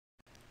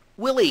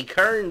Willie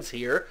Kearns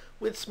here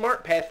with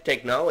SmartPath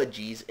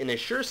Technologies and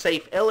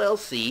AssureSafe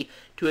LLC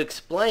to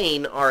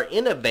explain our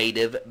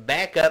innovative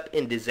backup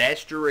and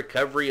disaster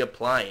recovery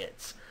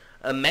appliance.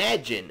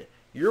 Imagine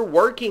you're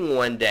working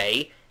one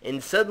day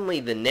and suddenly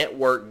the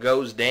network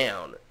goes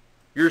down.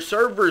 Your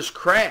server's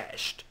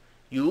crashed.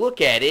 You look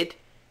at it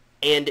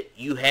and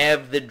you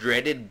have the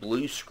dreaded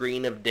blue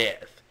screen of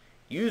death.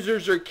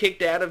 Users are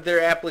kicked out of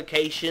their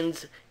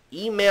applications,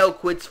 email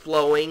quits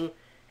flowing,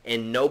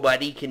 and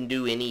nobody can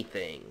do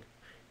anything.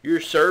 Your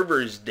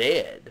server's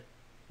dead.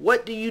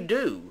 What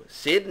do?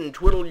 Sit and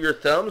twiddle your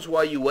thumbs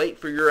while you wait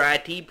for your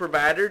IT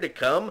provider to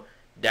come,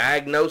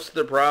 diagnose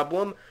the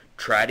problem,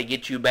 try to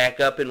get you back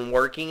up and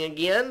working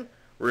again,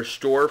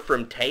 restore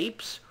from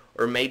tapes,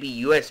 or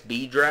maybe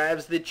USB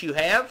drives that you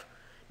have?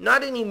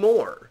 Not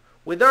anymore.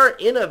 With our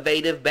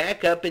innovative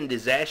backup and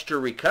disaster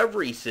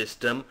recovery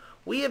system,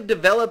 we have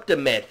developed a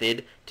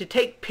method to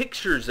take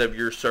pictures of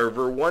your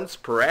server once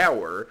per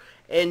hour,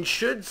 and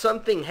should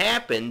something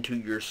happen to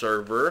your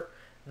server,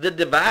 the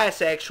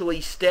device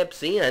actually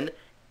steps in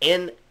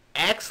and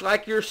acts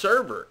like your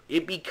server.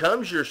 It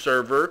becomes your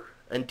server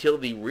until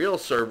the real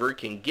server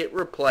can get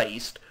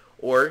replaced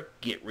or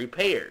get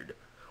repaired.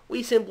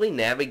 We simply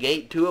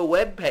navigate to a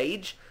web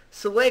page,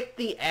 select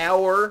the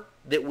hour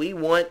that we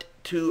want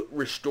to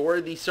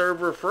restore the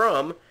server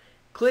from,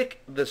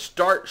 click the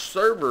Start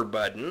Server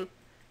button,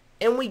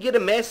 and we get a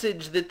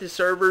message that the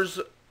server's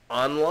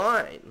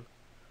online.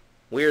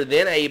 We are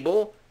then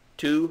able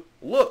to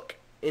look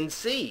and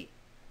see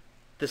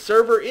the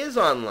server is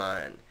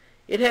online.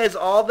 It has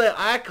all the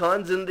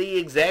icons in the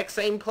exact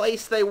same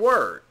place they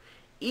were.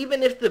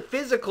 Even if the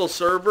physical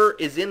server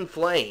is in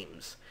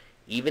flames,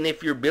 even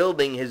if your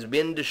building has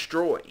been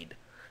destroyed,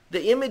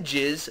 the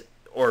images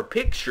or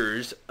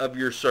pictures of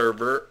your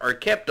server are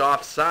kept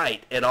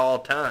off-site at all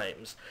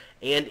times.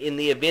 And in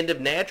the event of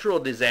natural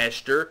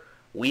disaster,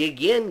 we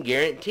again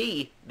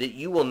guarantee that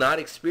you will not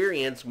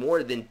experience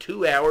more than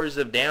 2 hours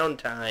of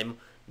downtime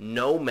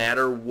no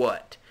matter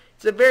what.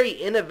 It's a very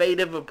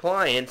innovative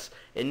appliance,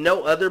 and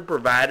no other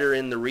provider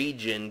in the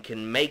region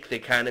can make the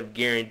kind of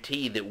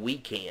guarantee that we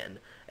can.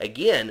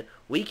 Again,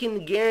 we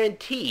can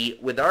guarantee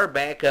with our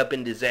backup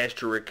and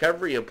disaster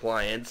recovery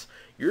appliance,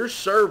 your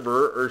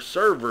server or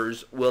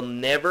servers will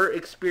never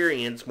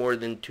experience more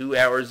than 2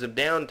 hours of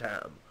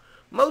downtime.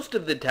 Most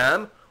of the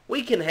time,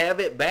 we can have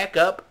it back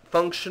up,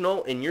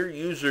 functional, and your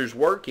users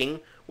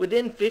working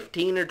within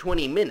 15 or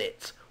 20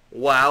 minutes,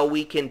 while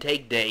we can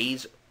take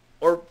days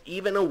or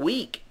even a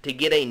week to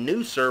get a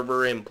new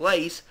server in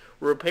place,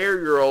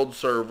 repair your old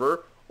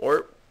server,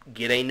 or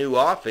get a new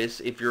office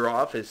if your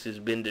office has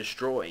been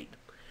destroyed.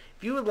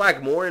 If you would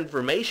like more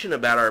information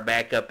about our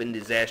backup and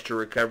disaster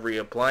recovery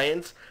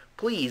appliance,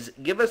 please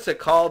give us a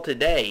call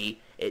today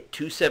at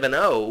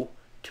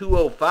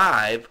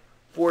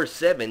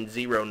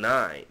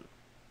 270-205-4709.